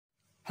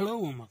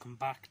Hello and welcome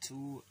back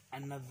to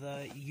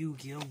another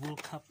Yu-Gi-Oh!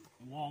 World Cup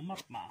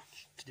warm-up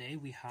match. Today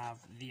we have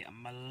the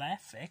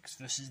Malefics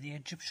versus the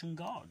Egyptian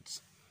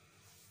gods.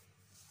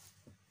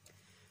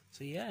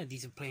 So yeah,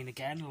 these are playing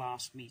again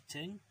last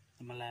meeting.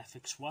 The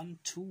Malefics won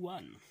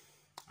 2-1,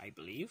 I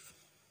believe.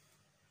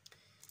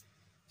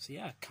 So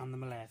yeah, can the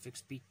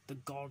Malefics beat the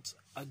gods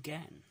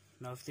again?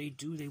 Now if they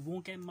do, they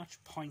won't get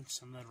much points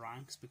on their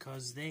ranks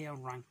because they are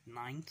ranked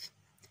 9th.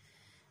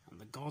 And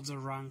the gods are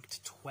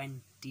ranked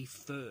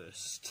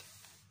 21st.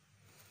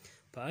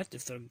 But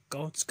if the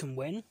gods can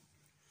win,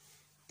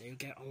 they'll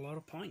get a lot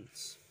of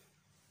points.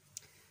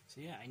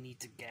 So yeah, I need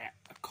to get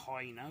a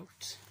coin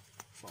out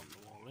from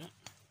the wallet.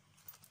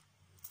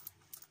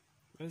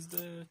 Where's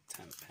the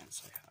 10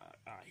 pence I had?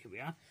 Ah, here we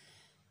are.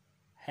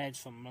 Heads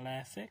from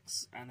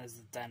Malefics, and there's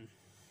the den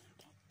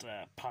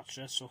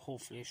patcher, so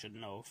hopefully I should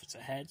know if it's a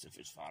heads, if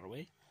it's far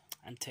away,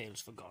 and tails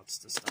for gods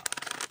to start.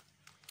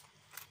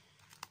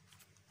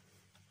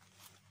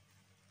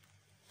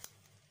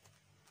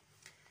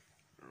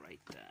 Right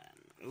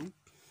then. Oop.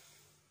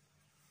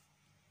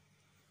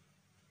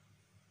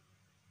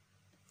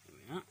 Here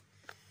we are.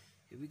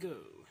 Here we go.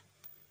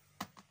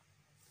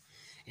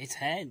 It's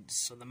heads,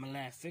 so the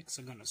Malefics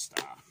are gonna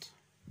start.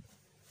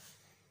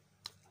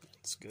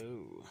 Let's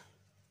go.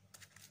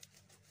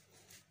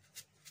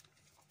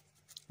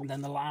 And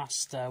then the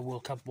last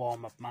World Cup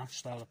warm-up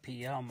match that'll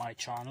appear on my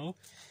channel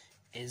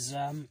is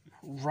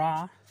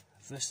Ra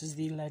versus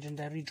the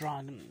Legendary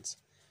Dragons.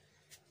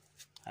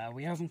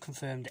 We haven't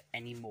confirmed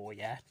any more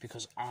yet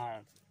because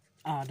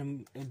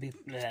Adam will be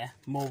there.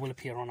 More will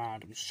appear on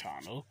Adam's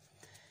channel,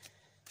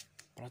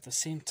 but at the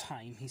same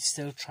time, he's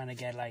still trying to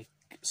get like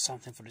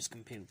something for his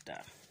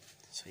computer.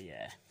 So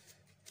yeah,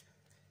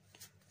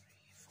 3,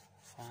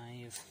 4,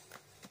 5,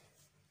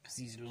 because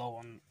he's low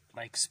on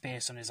like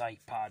space on his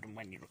iPad and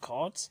when he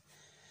records.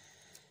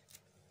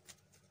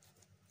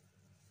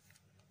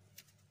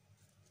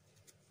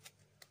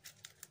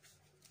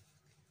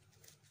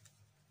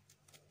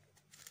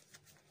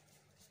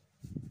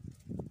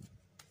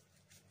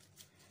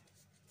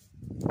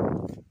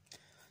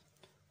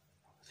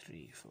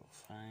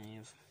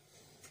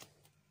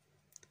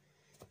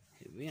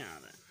 Here we are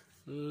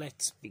then.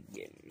 Let's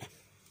begin.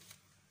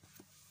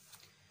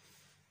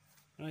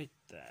 Right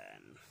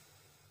then.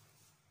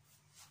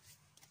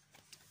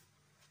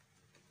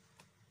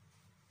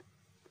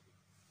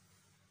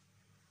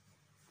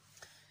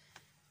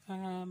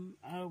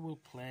 I will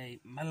play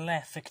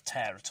Malefic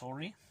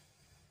Territory.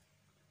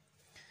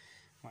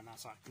 When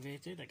that's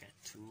activated, I get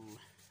to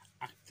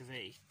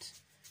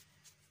activate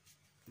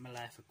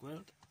Malefic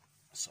World.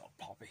 So I'll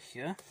pop it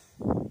here.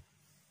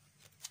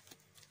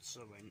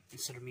 So when,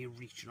 instead of me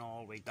reaching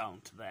all the way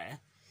down to there,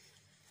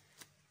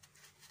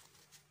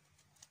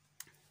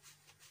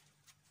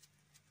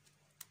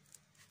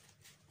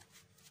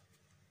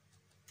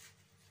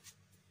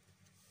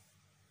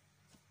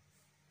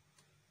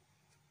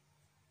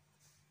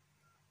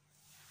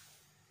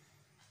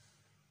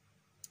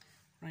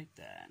 right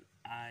then,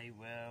 I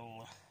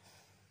will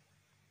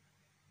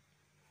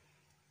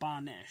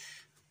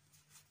banish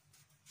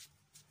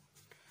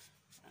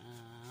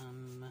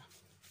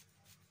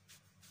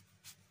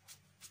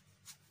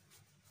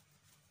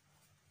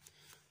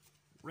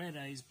Red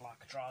Eyes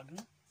Black Dragon,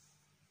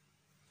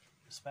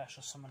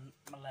 special summon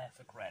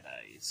Malefic Red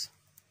Eyes.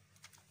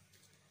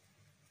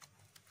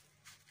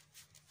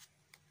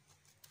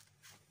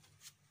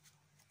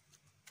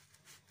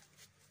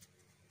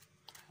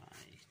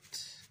 Right.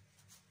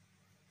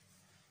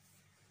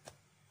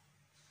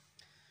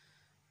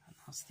 And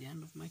that's the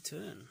end of my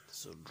turn.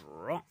 So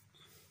draw.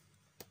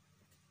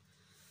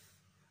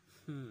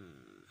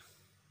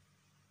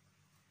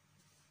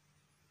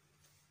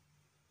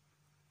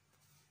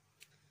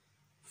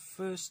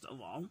 First of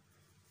all,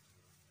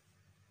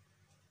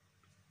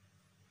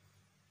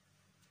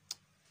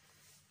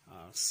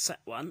 I'll set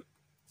one.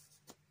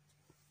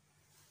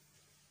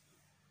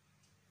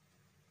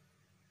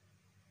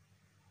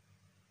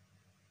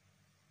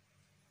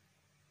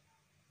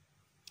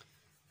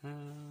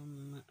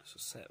 So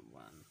set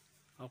one.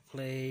 I'll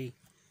play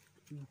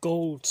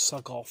Gold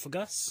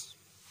Sarcophagus.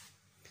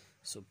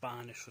 So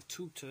banish for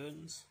 2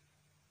 turns.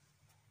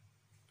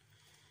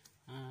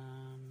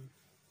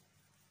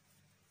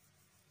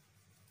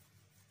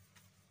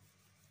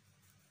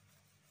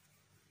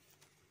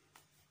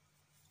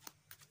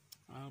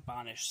 I'll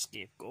banish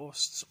Scapegoat,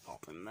 so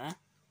pop him there.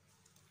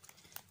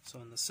 So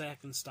in the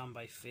second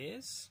standby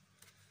phase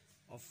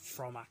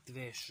from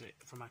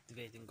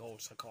activating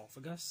Gold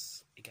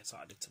Sarcophagus, it gets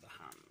added to the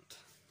hand.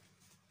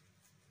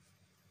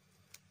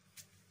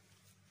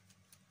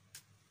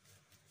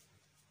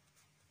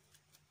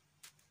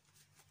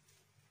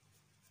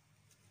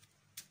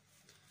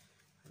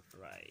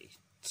 Right.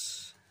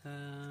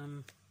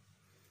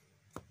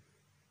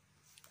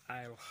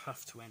 I'll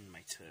have to end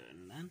my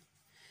turn then.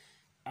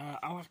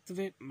 I'll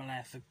activate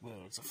Malefic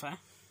World's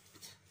effect.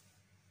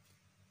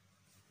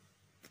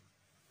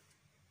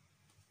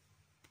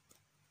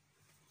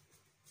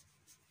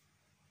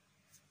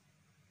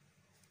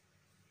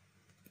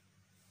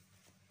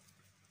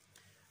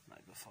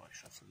 before I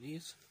shuffle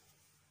these.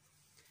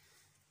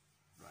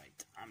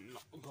 Right, I'm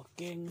not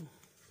looking.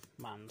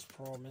 Man's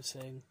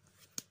promising.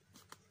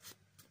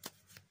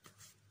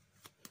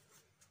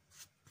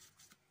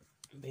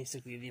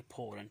 Basically, the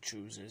opponent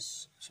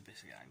chooses. So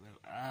basically, I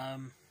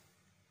will.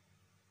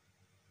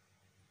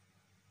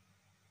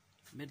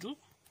 Middle.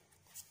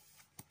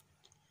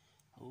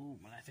 Oh,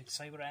 Malefic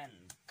Cyber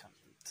End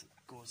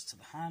goes to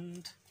the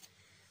hand.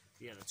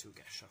 The other two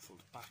get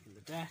shuffled back in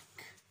the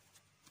deck.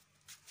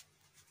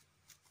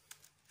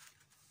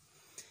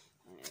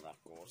 And there that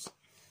goes.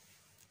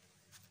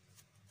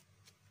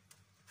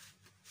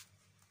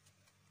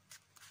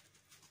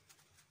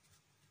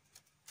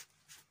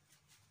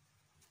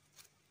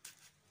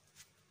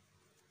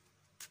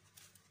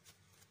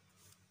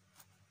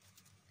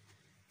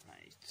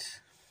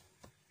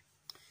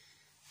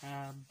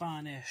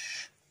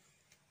 Banish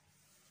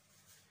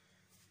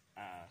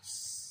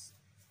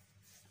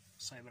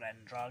Cyber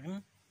End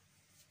Dragon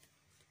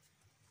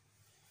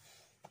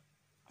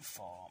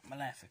for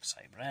Malefic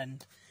Cyber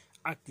End.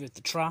 Activate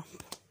the trap.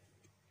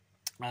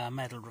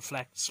 Metal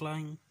Reflect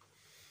Slang.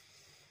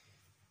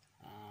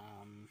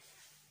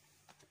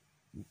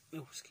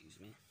 Oh, excuse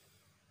me.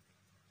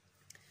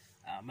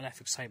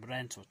 Malefic Cyber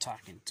End to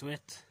attack into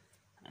it,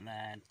 and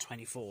then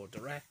 24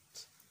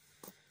 direct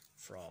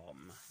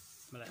from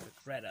Malefic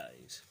Red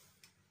Eyes.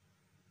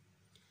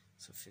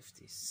 So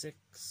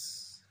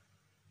 56.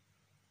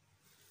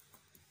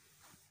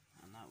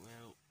 And that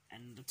will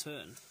end the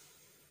turn.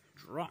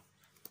 Drop.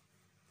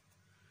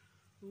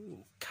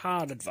 Ooh,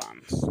 card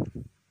advance.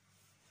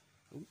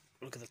 Ooh,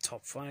 look at the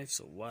top 5.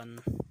 So 1,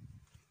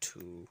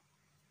 2,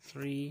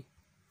 3,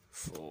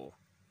 4,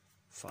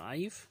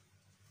 5.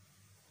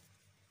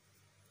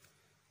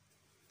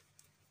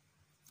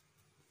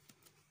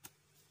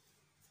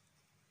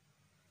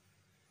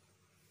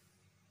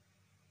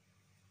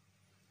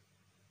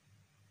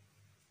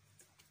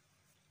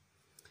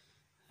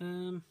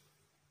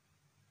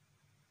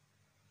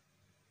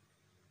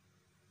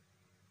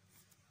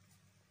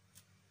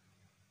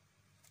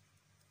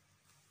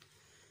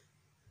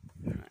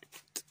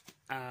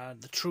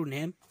 The true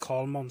name,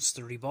 Call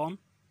Monster Reborn.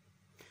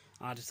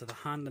 Add it to the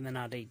hand and then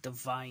add a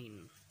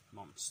Divine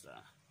Monster.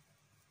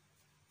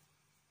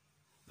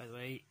 By the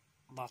way,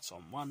 that's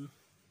on 1.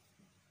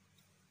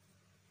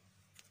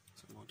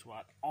 So I'm going to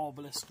add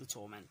Obelisk the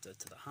Tormentor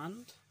to the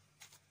hand.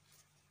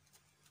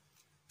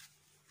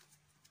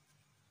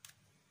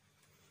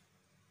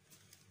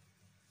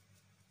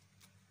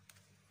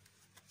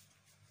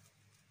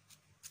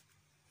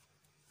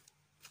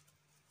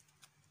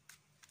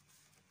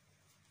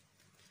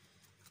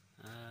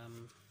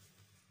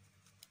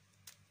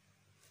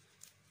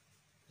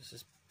 This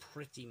is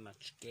pretty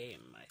much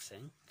game, I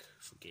think,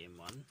 for game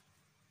 1.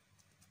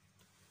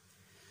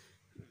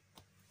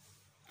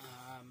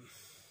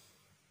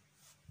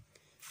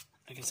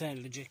 Like I said,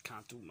 I legit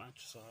can't do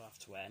much, so I'll have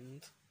to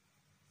end.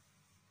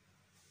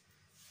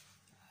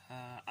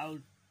 I'll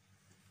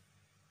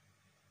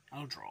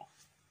draw.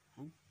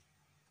 Ooh.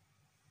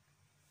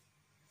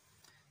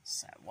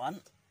 Set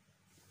 1.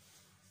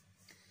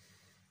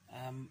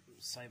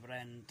 Cyber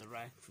End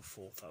direct for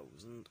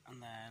 4,000,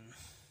 and then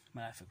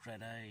Malefic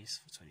Red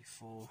Eyes for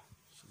 24,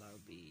 so that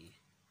would be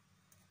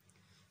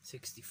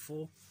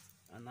 64,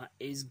 and that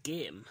is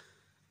game.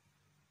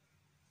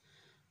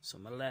 So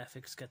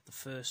Malefics get the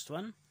first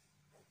one,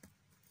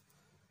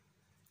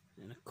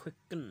 in a quick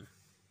one.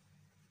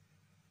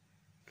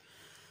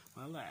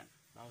 Well then,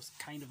 that was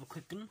kind of a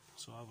quick one,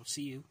 so I will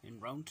see you in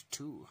round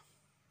 2.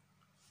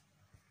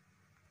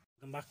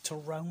 Welcome back to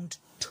round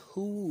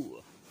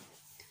 2.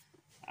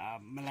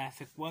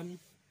 Malefic 1,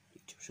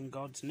 Egyptian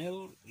Gods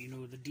 0, you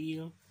know the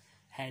deal.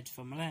 Head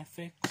for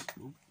Malefic,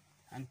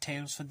 and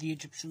tails for the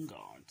Egyptian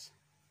Gods.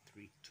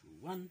 3, 2,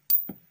 1.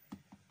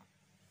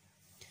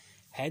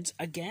 Heads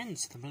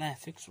against the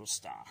Malefics will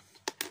start.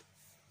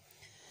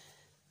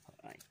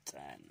 Alright,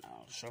 then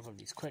I'll shuffle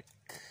these quick.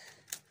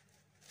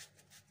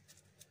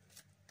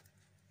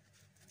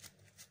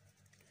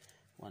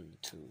 One,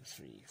 2,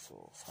 3,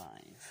 4,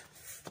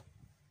 5.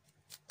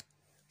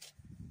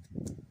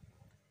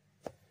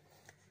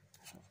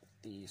 Shuffle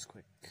these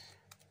quick.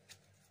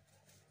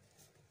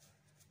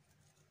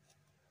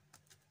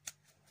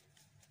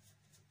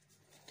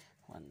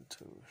 One,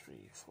 2,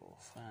 3, 4,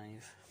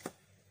 5.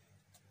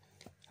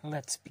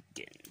 Let's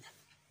begin.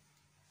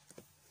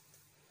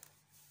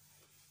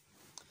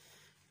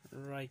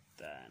 Right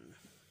then.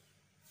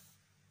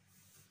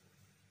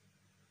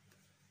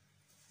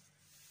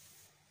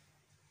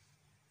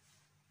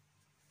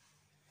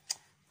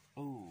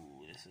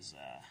 Oh, this is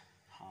a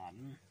hard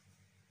one.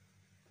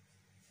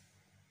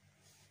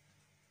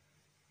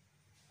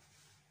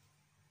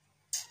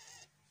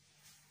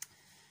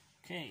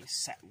 Okay,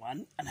 set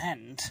 1 and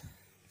end.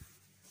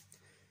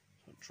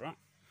 So drop.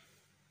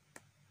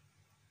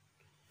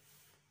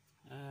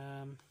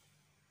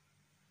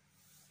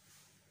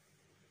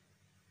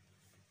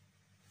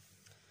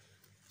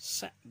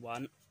 Set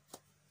 1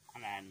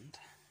 and end.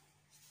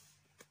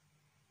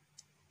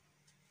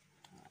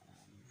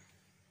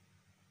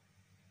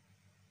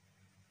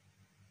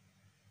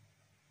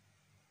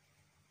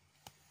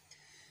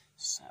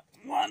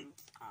 7-1.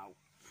 Ow.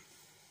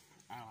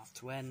 I'll have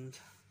to end.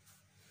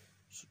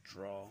 So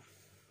draw.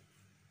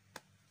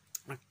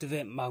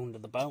 Activate Mound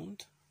of the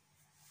Bound.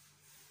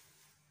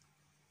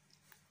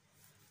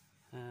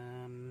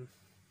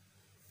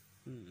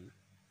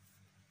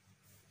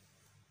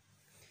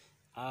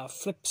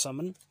 Flip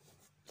Summon.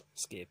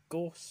 Escape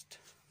Ghost.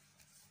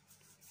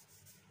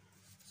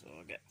 So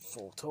I'll get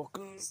 4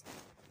 tokens.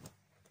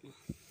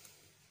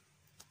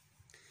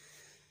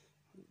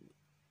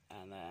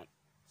 And then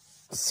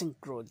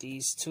synchro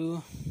these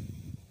two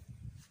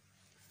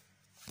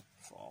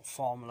for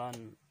Formula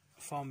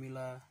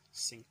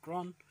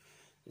Synchron.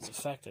 This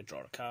effect, I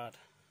draw a card.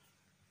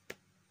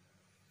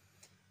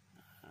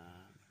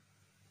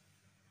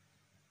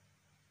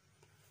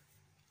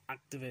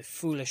 Activate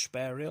Foolish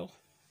Burial.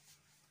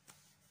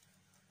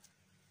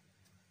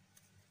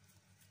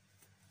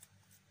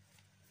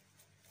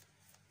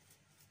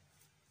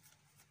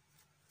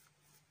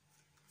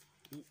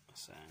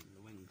 Send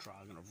the Winged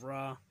Dragon of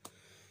Ra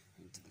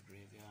into the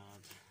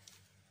graveyard.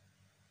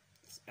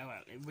 Oh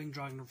well, Winged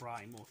Dragon of Ra,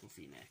 Immortal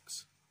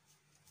Phoenix.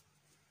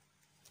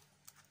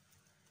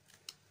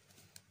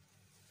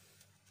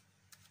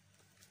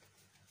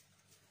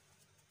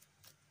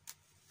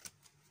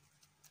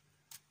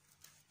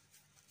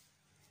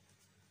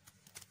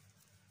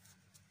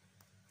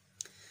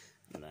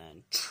 And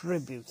then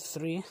Tribute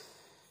 3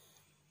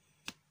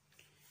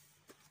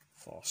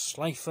 for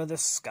Slifer the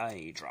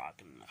Sky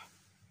Dragon.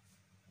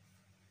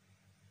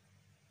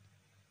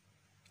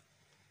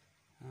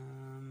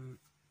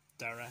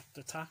 Direct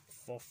attack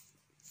for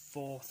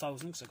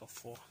 4,000 because I got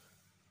 4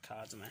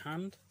 cards in my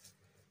hand.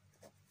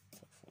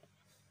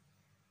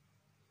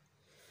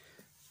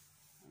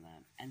 And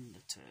then end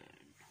the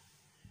turn.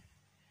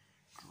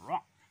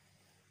 Drop.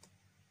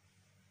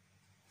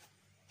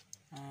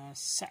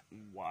 Set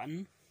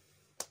 1.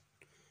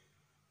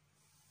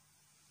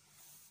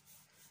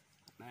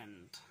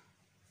 And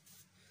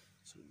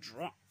so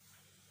drop.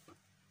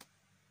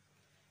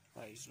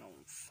 Raise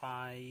on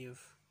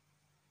 5.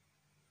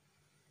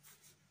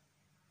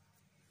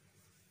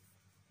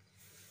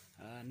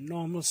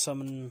 Normal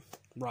summon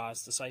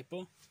Ra's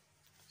Disciple.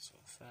 So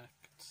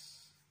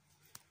effects.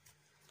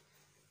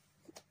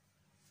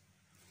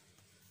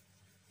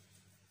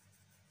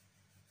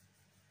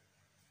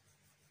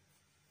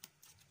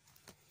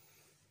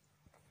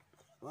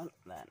 Well,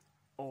 then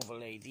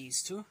overlay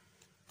these two.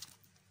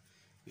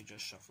 We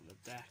just shuffle the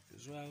deck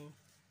as well.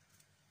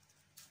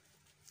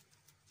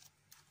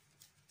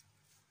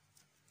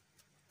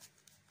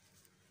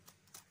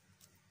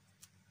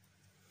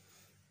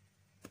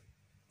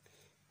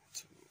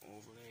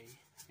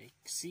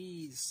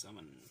 Xyz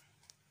summon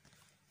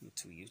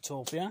into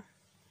Utopia,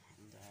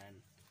 and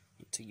then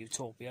into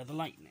Utopia the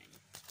Lightning,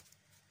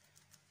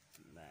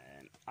 and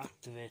then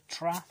activate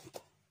Trap,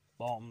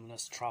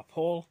 Bombless Trap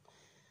Hole.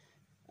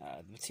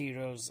 The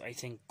materials I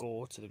think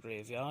go to the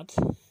graveyard,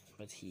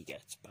 but he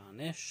gets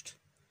banished.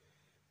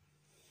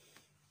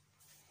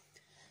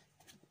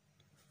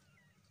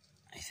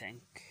 I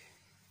think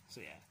so.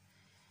 Yeah.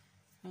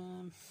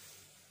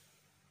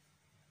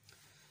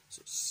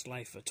 So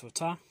Slifer to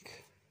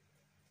attack.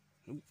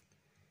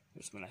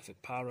 There's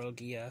Malefic Parallel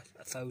Gear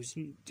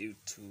 1000 due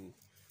to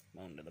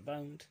Mound of the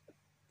Bound.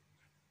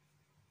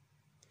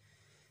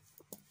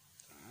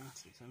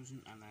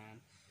 3000, and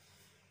then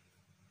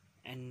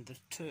end the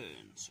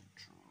turn. So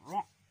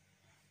drop.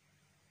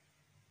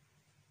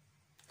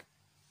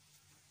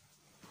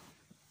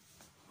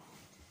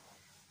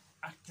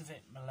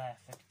 Activate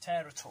Malefic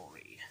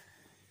Territory.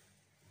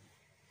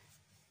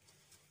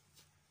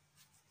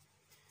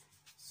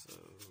 So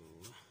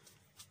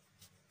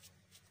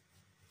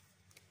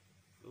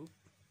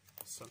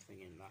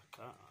something in that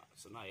card.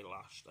 It's an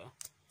eyelash there.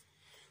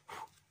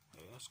 Oh,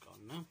 that's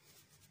gone now.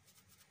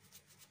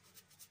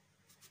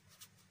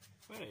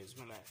 Where is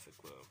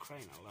Malefic World?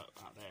 Crane, I'll look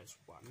at. There's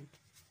one.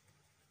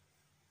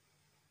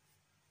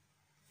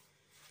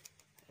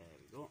 There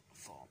we go.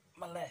 For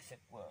Malefic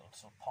World.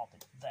 So pop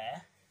it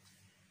there.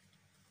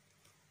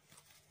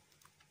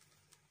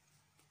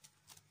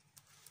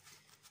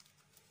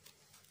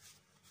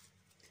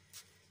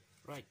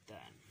 Right then.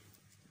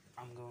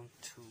 I'm going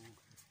to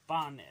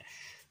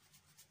banish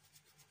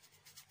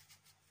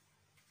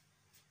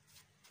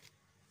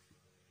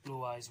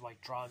Blue Eyes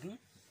White Dragon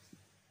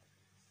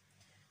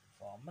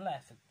for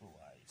Malefic Blue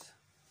Eyes.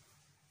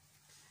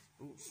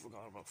 Ooh,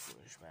 forgot about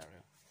Foolish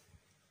Burial.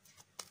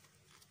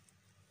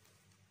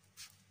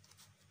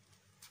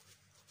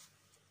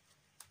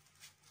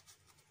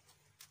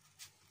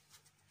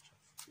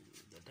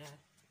 The deck.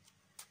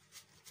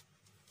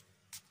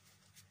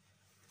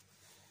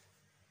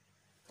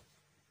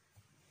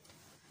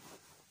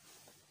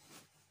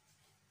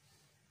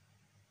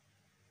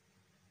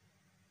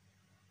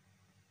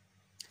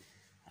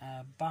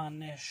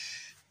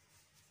 Banish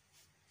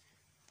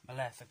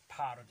Malefic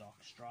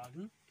Paradox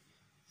Dragon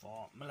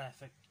for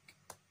Malefic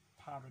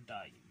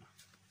Paradigm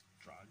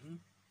Dragon.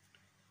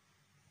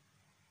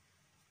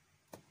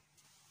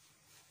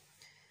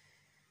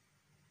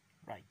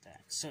 Right then,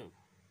 so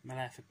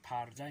Malefic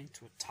Paradigm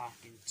to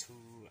attack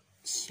into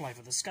Slive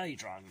of the Sky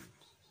Dragon.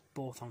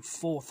 Both on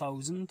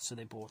 4,000, so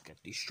they both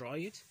get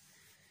destroyed.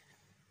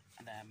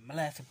 And then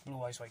Malefic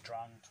Blue Eyes White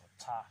Dragon to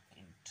attack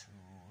into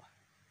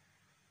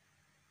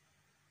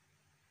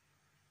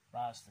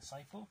Ra's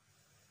Disciple.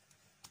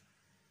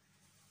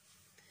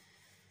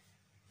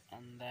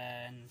 And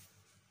then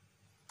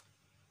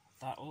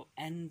that will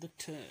end the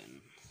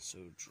turn. So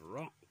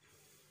drop.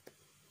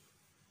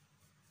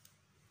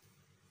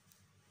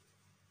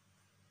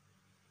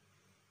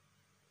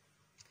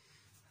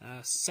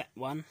 Set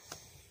one.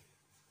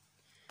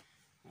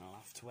 I'll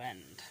have to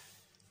end.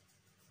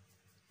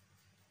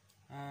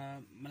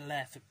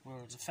 Malefic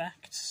World's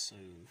Effect, so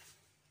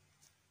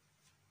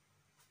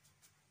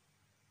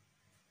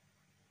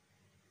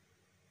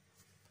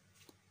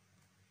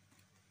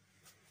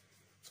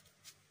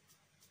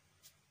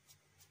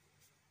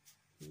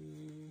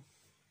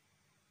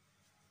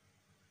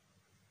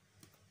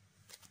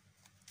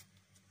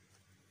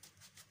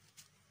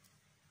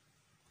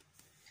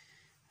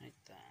right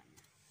then.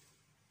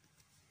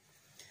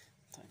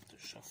 Time to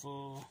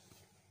shuffle.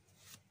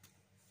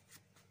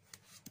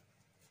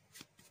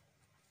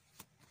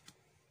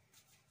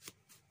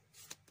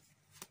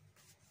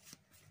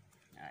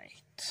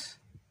 Right.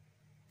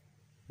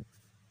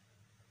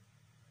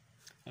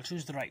 I'll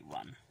choose the right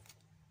one.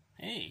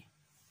 Hey!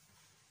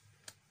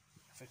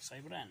 Perfect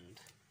Cyber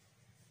End.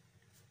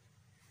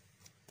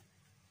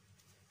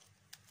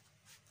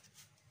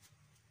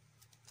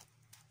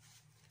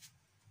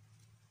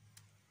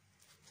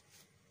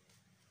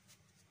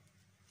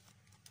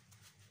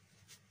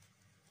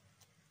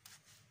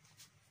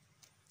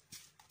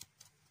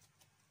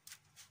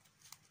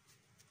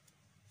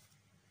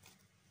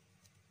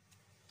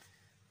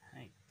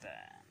 Right then.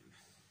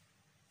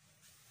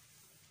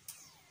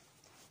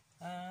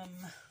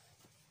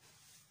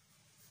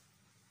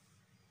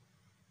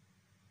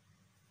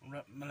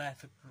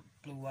 Malefic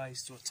Blue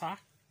Eyes to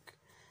attack.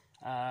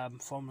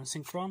 Form and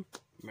Synchron.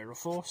 Mirror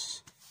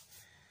Force.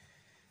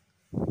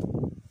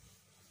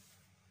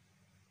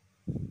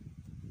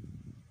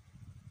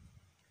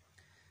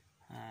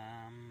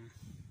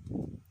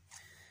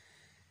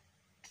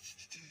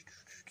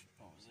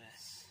 What was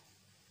this?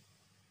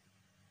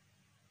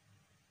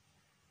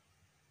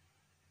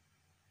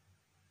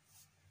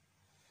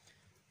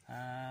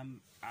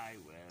 I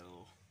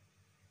will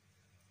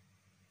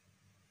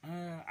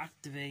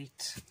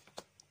activate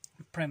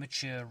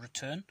Premature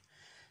Return.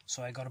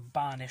 So I got to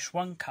banish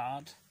one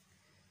card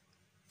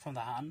from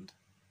the hand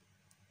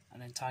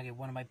and then target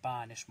one of my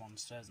banished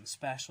monsters and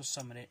special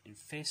summon it in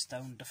face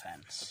down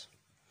defense.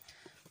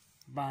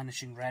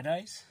 Banishing Red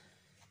Eyes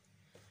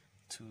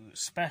to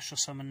special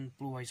summon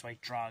Blue Eyes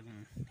White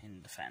Dragon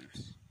in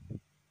defense.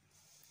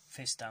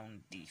 Face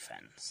down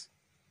defense.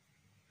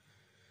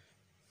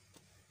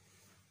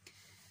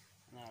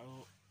 And that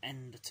will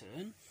end the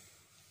turn.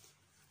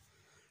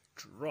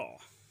 Draw.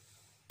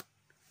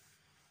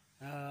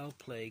 I'll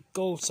play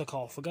Gold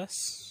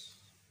Sarcophagus.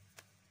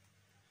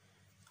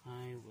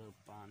 I will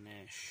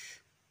banish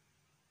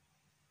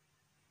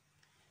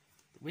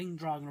the Winged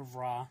Dragon of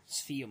Ra,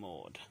 Sphere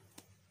Mode.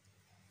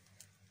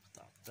 Put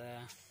that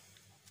there.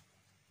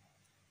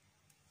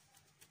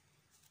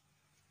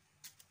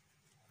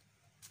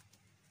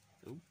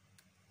 Ooh.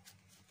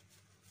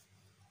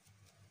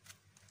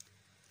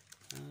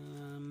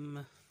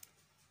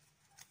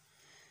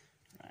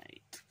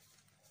 Right.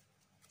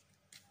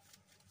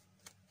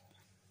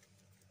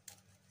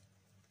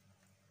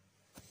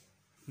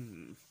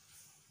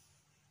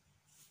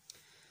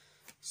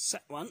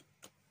 Set one.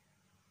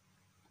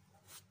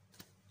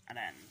 And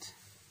end.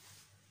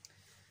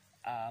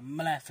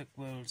 Malefic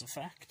World's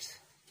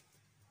Effect.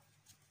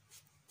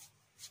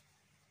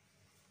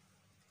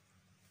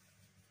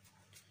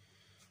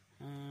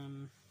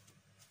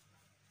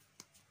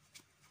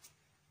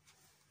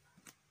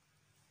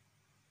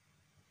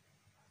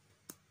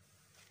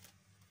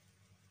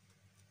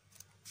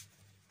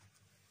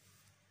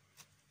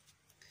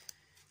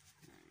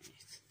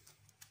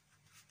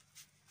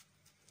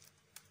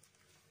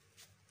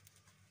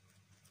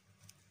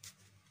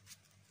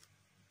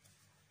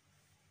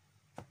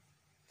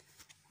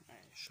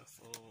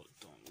 Shuffle,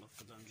 don't look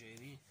for them,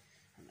 JD,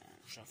 and then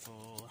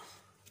shuffle.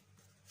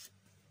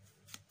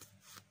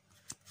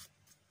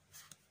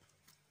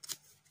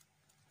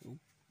 Ooh.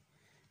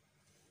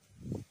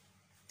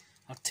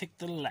 I'll take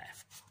the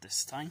left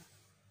this time.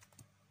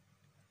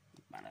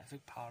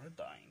 Malefic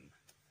Paradigm.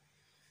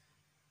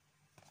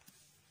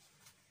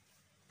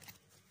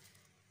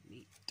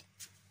 Neat.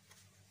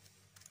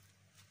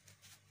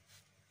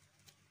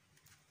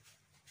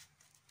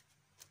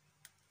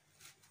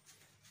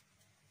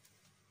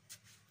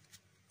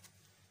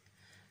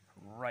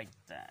 Right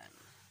then.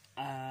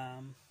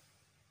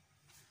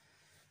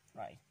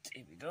 Right,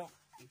 here we go.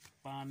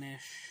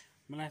 Banish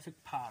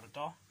Malefic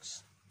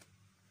Paradox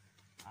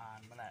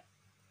and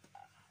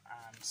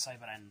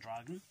Cyber End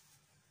Dragon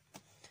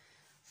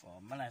for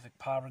Malefic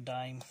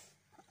Paradigm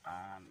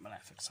and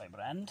Malefic Cyber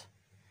End.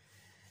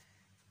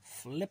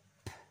 Flip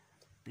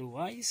Blue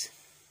Eyes.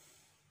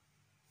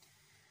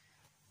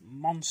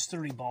 Monster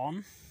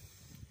Reborn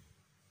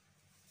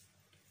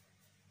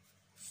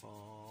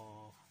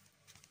for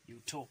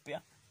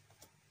Utopia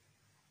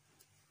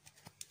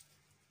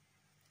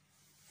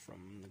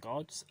from the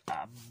gods.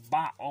 A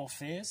Battle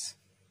Phase.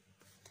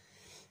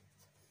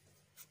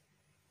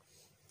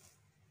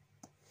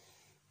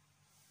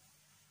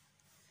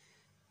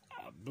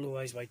 Blue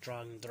Eyes White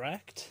Dragon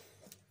Direct,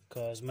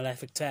 because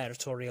Malefic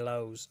Territory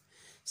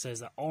says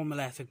that all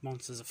Malefic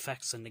monsters'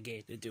 effects are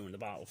negated during the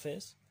battle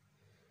phase.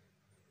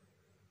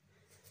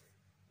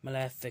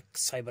 Malefic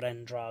Cyber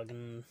End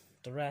Dragon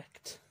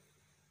Direct,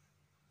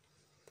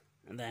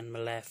 and then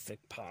Malefic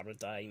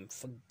Paradigm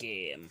for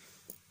game.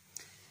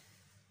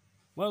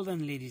 Well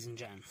then, ladies and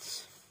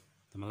gents,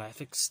 the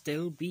Malefics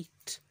still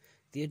beat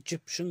the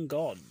Egyptian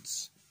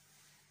gods.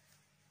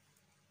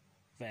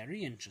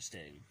 Very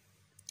interesting.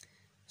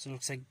 So it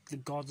looks like the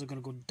gods are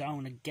going to go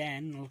down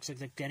again. It looks like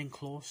they're getting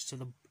close to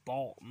the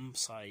bottom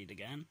side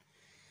again.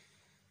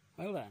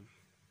 Well then,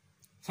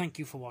 thank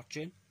you for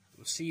watching.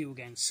 We'll see you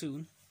again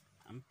soon,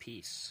 and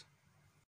peace.